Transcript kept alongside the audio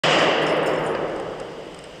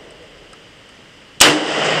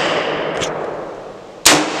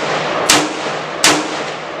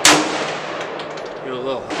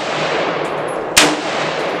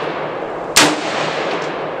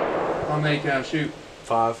many can I shoot?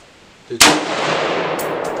 5. Dude.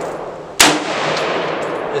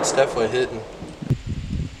 It's definitely hitting.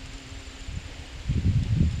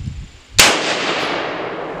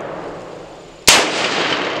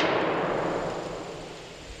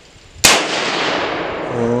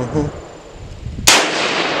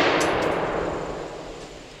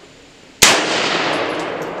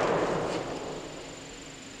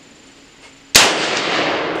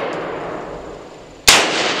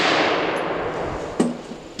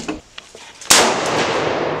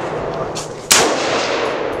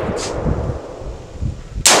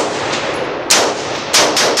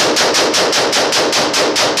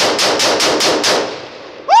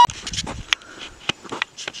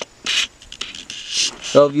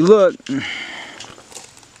 So if you look,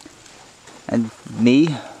 and me,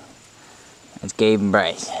 that's Gabe and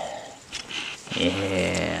Bryce.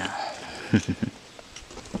 Yeah.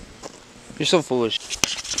 You're so foolish.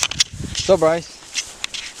 So Bryce,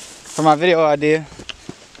 for my video idea,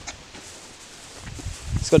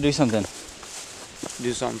 let's go do something.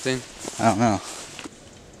 Do something. I don't know.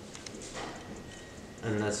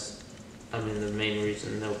 And that's, I mean, the main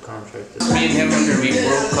reason they'll contract us. Me and him are gonna be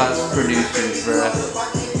world-class producers, bruh.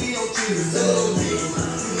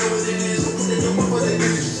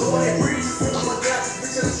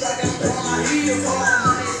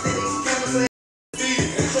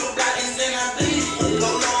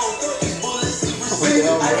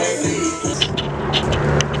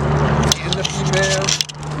 And the female.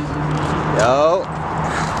 Yo.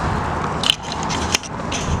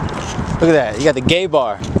 Look at that, you got the gay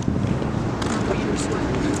bar.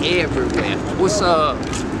 Everywhere. What's up?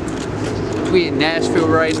 We in Nashville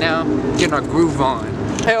right now, getting our groove on.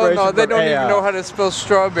 Hell no, they don't even know how to spell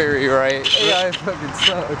strawberry right. AI fucking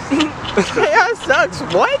sucks. AI sucks,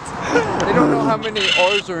 what? They don't know how many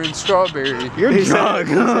R's are in strawberry. You're drunk.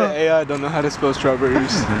 AI don't know how to spell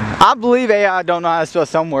strawberries. I believe AI don't know how to spell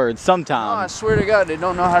some words Oh, I sometimes. swear to God, they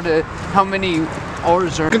don't know how many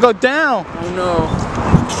R's are. You can go down. Oh no.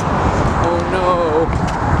 Oh no.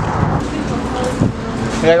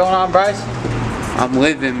 What you got going on, Bryce? I'm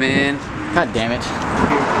living, man. God damn it.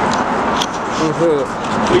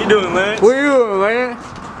 What you doing, Lance? What are you doing, man?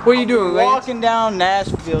 What are you doing, Lance? Walking down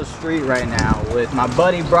Nashville Street right now with my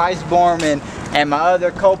buddy Brice Boarman and my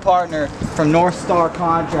other co-partner from North Star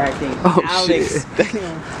Contracting, Alex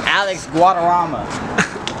Guadarrama.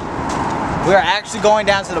 We're actually going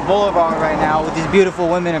down to the boulevard right now with these beautiful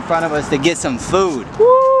women in front of us to get some food.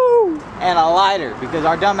 Woo! And a lighter because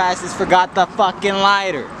our dumbasses forgot the fucking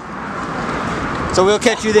lighter. So we'll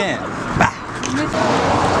catch you then. Bye.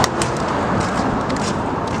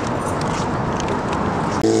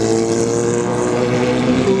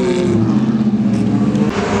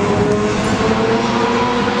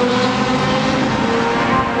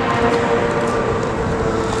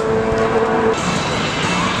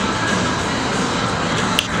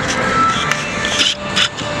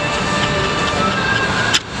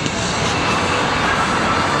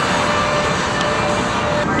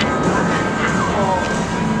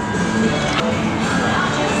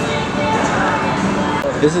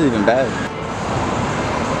 This is even bad.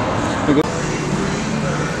 It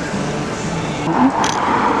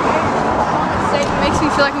makes me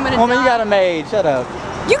feel like I'm gonna Woman, die. you got it made. Shut up.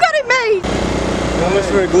 You got it made! How much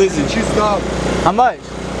for a glizzy? You stop. How much?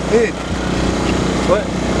 Hit. What?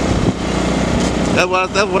 That's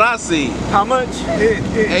what I see. How much? $8.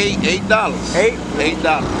 $8. $8?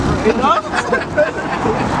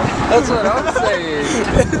 That's what I'm saying.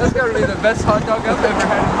 That's gotta be the best hot dog I've ever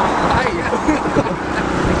had in my life.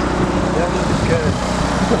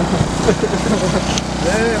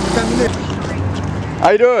 How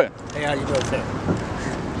you doing? Hey, how you doing, sir?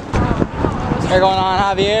 What's going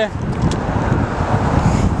on, Javier?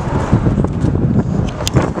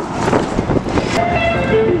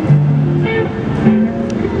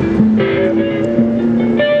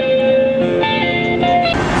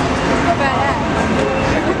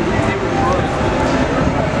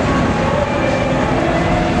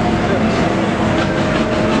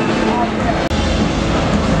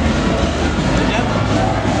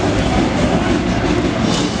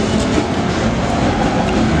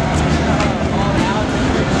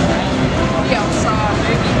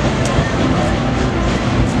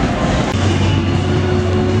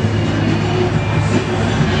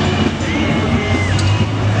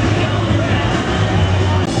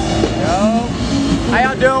 How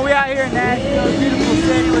y'all doing? We out here in Nashville, beautiful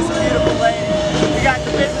city with some beautiful ladies. We got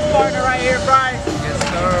the business partner right here, Brice. Yes,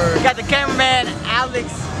 sir. We got the cameraman, Alex,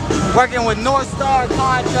 working with North Star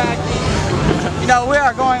Contracting. You know, we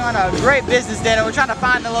are going on a great business dinner. We're trying to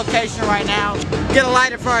find the location right now, get a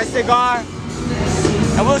lighter for our cigar,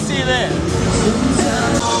 and we'll see you then.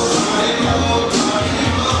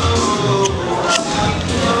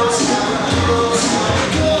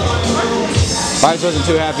 Brice wasn't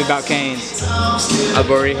too happy about canes. I've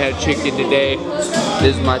already had chicken today.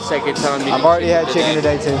 This is my second time eating. I've already had chicken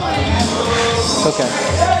today too. Okay.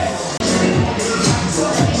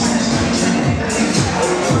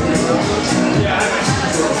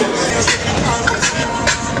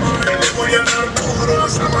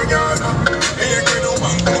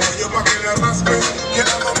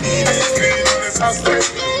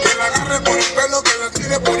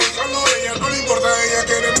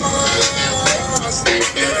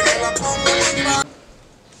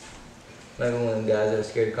 Like one of them guys that are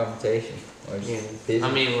scared of confrontation. Or I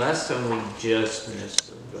mean, last time we just missed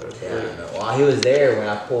him, bro. Yeah, I know. Well, he was there when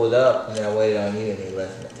I pulled up, and then I waited on you, and he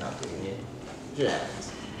left me to talk to you. Yeah.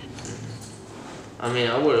 I mean,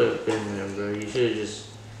 I would have been there, bro. You should have just.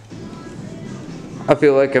 I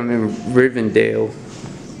feel like I'm in Rivendell.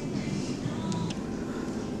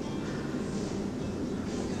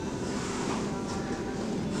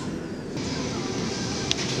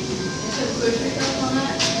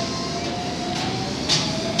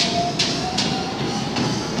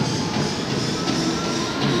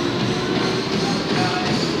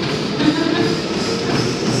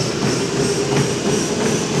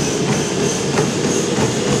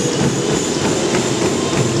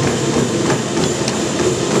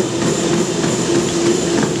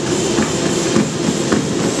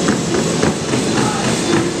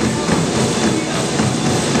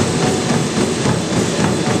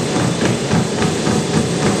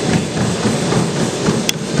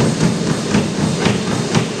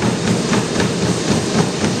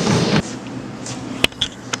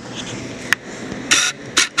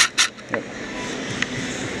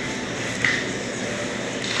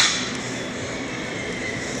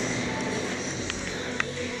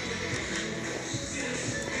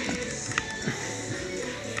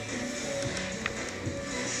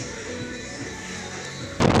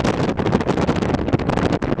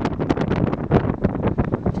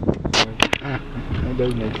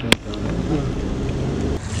 Doesn't make sense.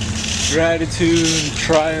 Gratitude,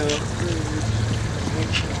 triumph.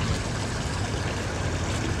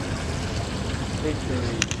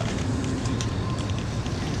 Victory.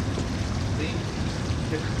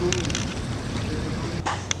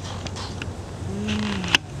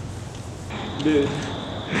 Dude.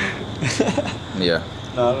 Yeah.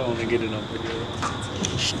 No, I don't want to get it on video.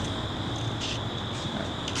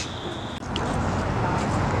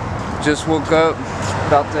 Just woke up,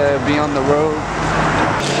 about to be on the road.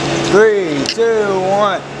 3, 2,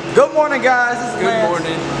 1. Good morning, guys. This is Good Lance.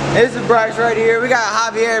 morning. This is Brice right here. We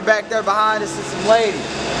got Javier back there behind us and some ladies.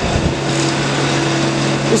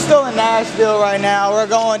 We're still in Nashville right now. We're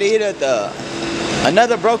going to eat at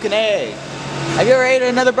another broken egg. Have you ever ate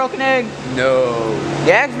another broken egg? No.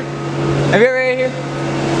 Yeah. Have you ever ate here?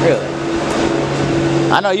 Really?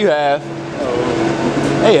 I know you have.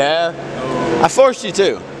 Oh. Hey, you have. Oh. I forced you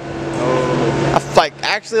to. Oh. I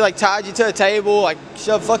actually tied you to a table,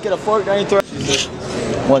 shoved a fork down your throat.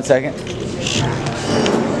 1 second. Until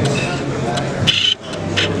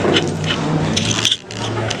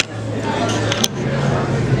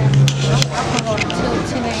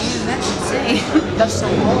 10 a.m. That's insane. That's so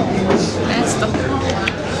long. That's the whole.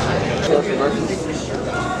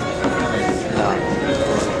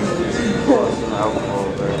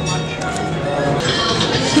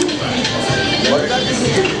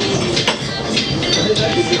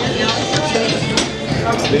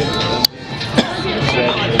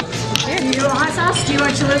 Here, do you want hot sauce? Do you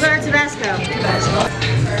want Cholula or Tabasco?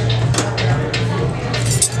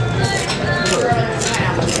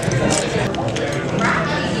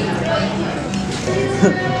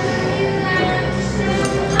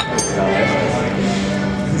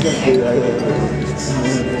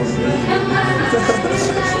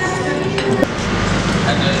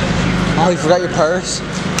 Oh, you forgot your purse?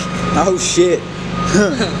 Oh shit.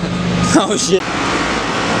 Oh shit.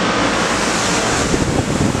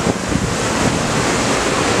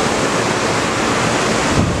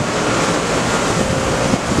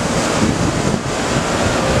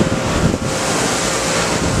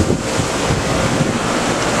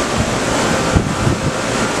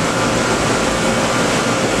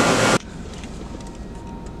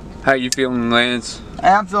 How you feeling, Lance? Hey,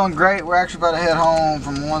 I'm feeling great. We're actually about to head home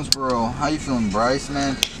from Owensboro. How you feeling, Brice,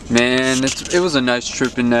 man? Man, it was a nice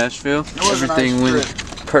trip in Nashville. It was Everything a nice went trip.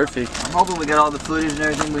 perfect. I'm hoping we got all the footage and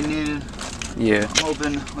everything we needed. Yeah. I'm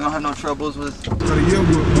hoping we don't have no troubles with.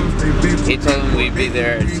 He told me we'd be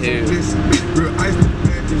there at 2.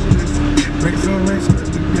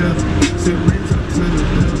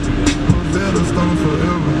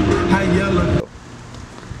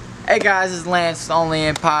 Hey guys, it's Lance,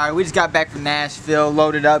 OnlyEmpire. We just got back from Nashville,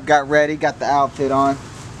 loaded up, got ready, got the outfit on.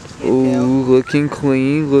 Ooh, looking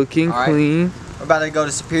clean, looking clean. We're about to go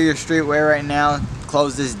to Superior Streetwear right now,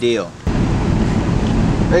 close this deal.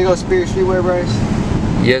 Ready to go Superior Streetwear, Brice?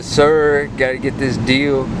 Yes, sir. Gotta get this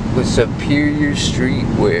deal with Superior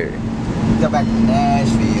Streetwear. We got back from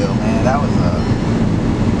Nashville, man. That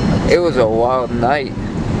was It was a wild night.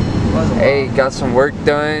 Hey, got some work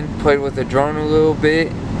done, played with the drone a little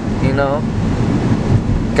bit, you know.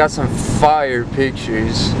 Got some fire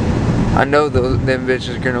pictures. I know them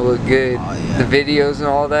bitches are gonna look good. Oh, yeah. The videos and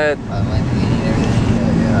all that.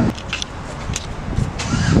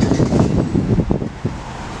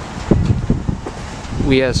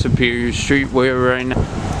 We have Superior Streetwear right now.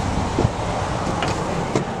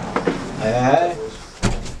 Hey.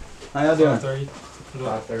 How y'all doing?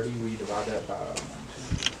 530, we divide that by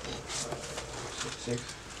 6.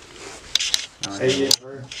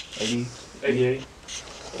 88.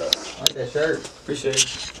 I like that shirt. Appreciate it.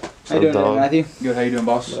 How you doing, Matthew? Good, how you doing,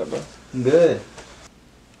 boss? I'm good.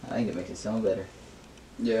 I think it makes it sound better.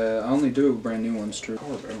 Yeah, I only do brand new ones, true. I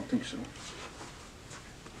don't think so.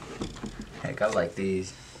 Heck, I like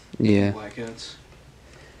these. Yeah. Black hats.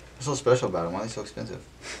 What's so special about them? Why are they so expensive?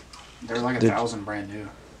 They're like 1,000 brand new.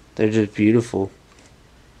 They're just beautiful.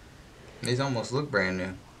 These almost look brand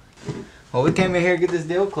new. Well, we came in here to get this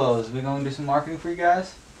deal closed. We gonna do some marketing for you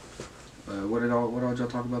guys? What all y'all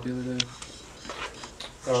talk about the other day?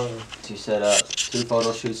 To set up 2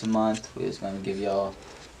 photo shoots a month. We're just gonna give y'all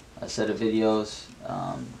a set of videos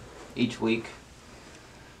each week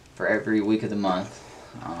for every week of the month.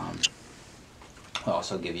 We'll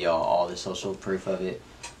also give y'all all the social proof of it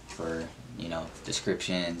for, you know,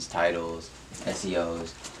 descriptions, titles,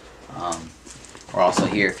 SEOs. We're also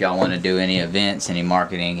here if y'all want to do any events, any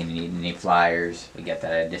marketing, and you need any flyers. We get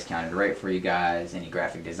that at a discounted rate for you guys. Any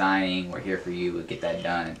graphic designing, we're here for you. We'll get that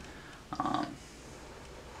done.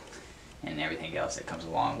 And everything else that comes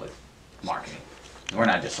along with marketing. We're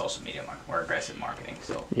not just social media marketing, we're aggressive marketing.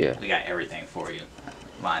 So Yeah. we got everything for you.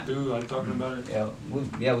 Line. Dude, I'm talking about it. Yeah, we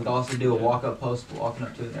can also do a walk-up post, walking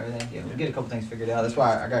up to it and everything. Yeah, we'll get a couple things figured out. That's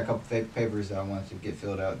why I got a couple papers that I wanted to get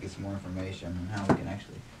filled out, get some more information on how we can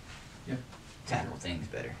actually tackle things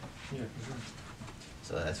better. Yeah, for sure.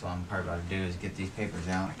 So that's what I'm probably about to do is get these papers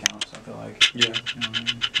out. Accounts, I feel like. Yeah.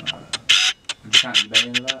 You kind of bet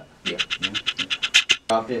into that? Yeah.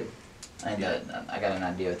 Dropped it. I got an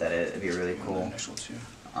idea with that. It'd be really cool. Initial too.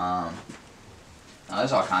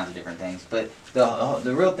 There's all kinds of different things, but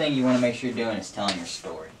the real thing you want to make sure you're doing is telling your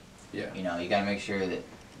story. Yeah. You know, you got to make sure that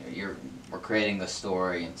we're creating the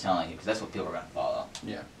story and telling you, because that's what people are going to follow.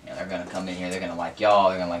 Yeah. You know, they're going to come in here, they're going to like y'all,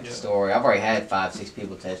 they're going to like the story. I've already had 5-6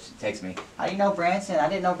 people text me, how do you know Branson? I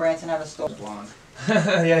didn't know Branson had a story. Blonde.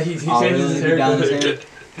 Yeah, he Oh, changed really? his He hair. dyed his hair?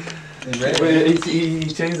 He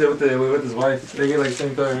changed it with his wife. They get like the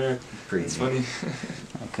same color hair. Pretty It's funny.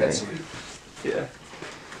 Okay. Yeah.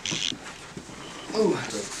 Ooh.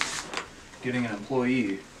 Getting an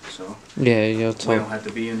employee, so Yeah, you'll we talk. don't have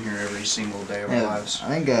to be in here every single day of our lives.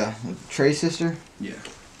 I think Trey's sister. Yeah.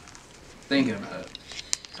 Thinking about it.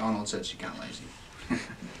 Donald said she kind of lazy.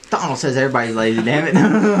 Donald says everybody's lazy, damn it.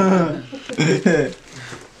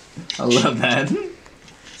 I love that.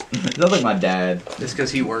 Sounds like my dad. It's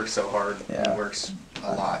because he works so hard. Yeah. He works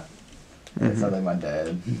a lot. That sounds like my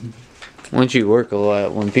dad. Once you work a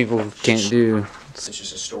lot, when people can't do. It's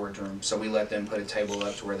just a storage room, so we let them put a table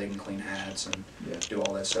up to where they can clean hats and do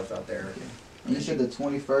all that stuff out there. And you said the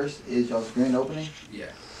 21st is y'all's grand opening?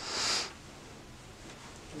 Yeah.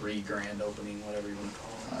 Re-grand opening, whatever you want to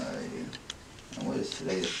call it. Alright. And what is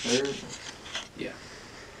today, the 3rd? Yeah.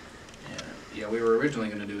 Yeah, we were originally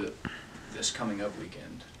going to do it this coming up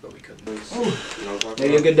weekend, but we couldn't.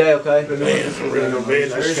 Maybe a good day, okay? Man, it's really no bed.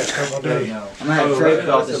 I just got to come all day. I'm gonna have Trey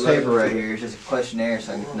fill out this paper right here. It's just a questionnaire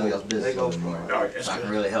so I can know y'all's business a little more. So I can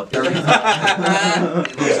really help you. You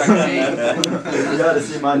gotta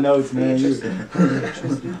see my notes, man.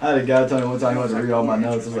 I had a guy tell me one time he wanted to read all my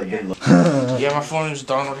notes. I was like, good luck. Yeah, my full name is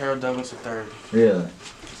Donald Harold Douglas III. Really?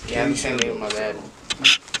 Yeah, I'm same name with my dad.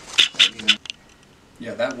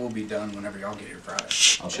 Yeah, that will be done whenever y'all get here Friday.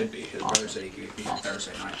 Okay. Should be. His brother said he could be here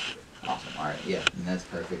Thursday night. Awesome. Alright, yeah. And that's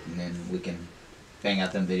perfect. And then we can bang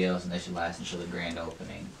out them videos and they should last until the grand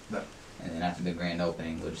opening. No. And then after the grand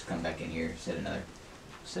opening, we'll just come back in here, set another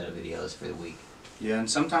set of videos for the week. Yeah, and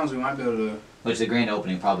sometimes we might be able to... Which the grand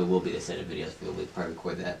opening probably will be the set of videos for the week. Probably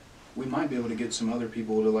record that We might be able to get some other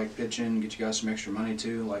people to like pitch in, get you guys some extra money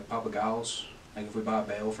too, like Papa Giles. Like if we buy a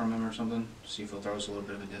bale from him or something, see if he'll throw us a little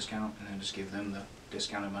bit of a discount, and then just give them the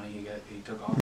discounted money he took off.